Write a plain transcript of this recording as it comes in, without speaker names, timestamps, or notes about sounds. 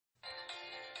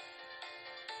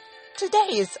Today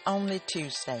is only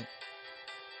Tuesday,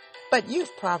 but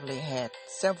you've probably had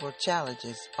several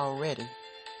challenges already.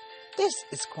 This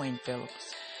is Queen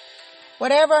Phillips.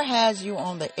 Whatever has you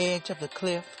on the edge of the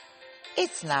cliff,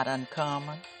 it's not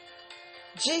uncommon.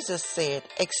 Jesus said,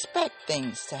 expect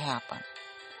things to happen.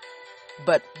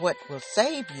 But what will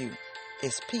save you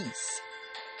is peace.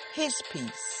 His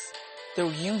peace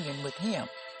through union with Him.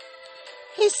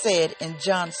 He said in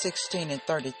John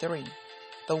 16:33,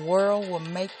 the world will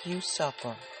make you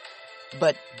suffer,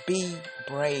 but be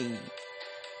brave.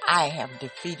 I have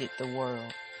defeated the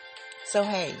world. So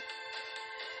hey,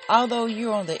 although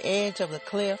you're on the edge of the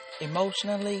cliff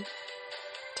emotionally,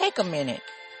 take a minute,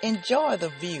 enjoy the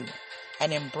view,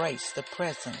 and embrace the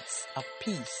presence of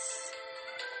peace.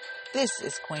 This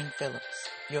is Queen Phillips,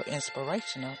 your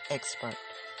inspirational expert.